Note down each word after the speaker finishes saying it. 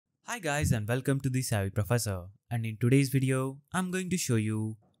Hi guys and welcome to the Savvy Professor, and in today's video I'm going to show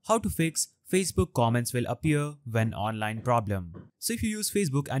you how to fix Facebook comments will appear when online problem. So if you use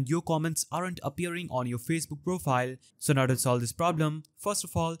Facebook and your comments aren't appearing on your Facebook profile, so now to solve this problem, first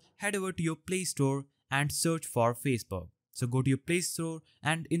of all head over to your Play Store and search for Facebook. So go to your Play Store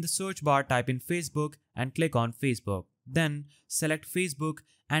and in the search bar type in Facebook and click on Facebook. Then select Facebook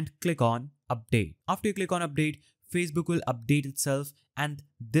and click on update. After you click on update, Facebook will update itself and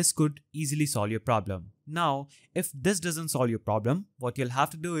this could easily solve your problem. Now, if this doesn't solve your problem, what you'll have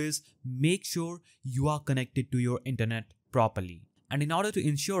to do is make sure you are connected to your internet properly. And in order to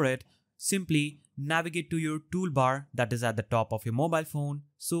ensure it, simply navigate to your toolbar that is at the top of your mobile phone.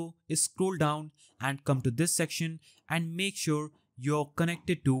 So scroll down and come to this section and make sure you're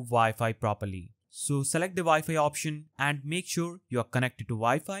connected to Wi-Fi properly. So select the Wi-Fi option and make sure you're connected to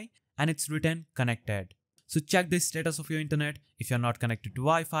Wi-Fi and it's written connected. So check the status of your internet. If you're not connected to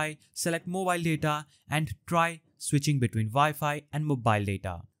Wi-Fi, select mobile data and try switching between Wi-Fi and mobile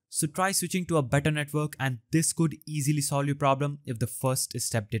data. So try switching to a better network and this could easily solve your problem if the first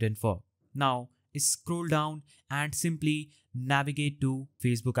step didn't work. Now scroll down and simply navigate to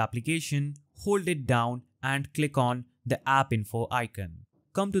Facebook application, hold it down and click on the app info icon.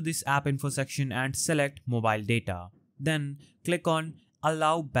 Come to this app info section and select mobile data. Then click on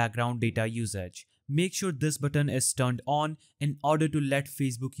allow background data usage. Make sure this button is turned on in order to let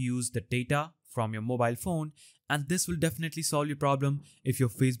Facebook use the data from your mobile phone, and this will definitely solve your problem if your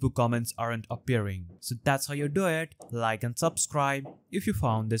Facebook comments aren't appearing. So that's how you do it. Like and subscribe if you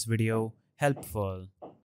found this video helpful.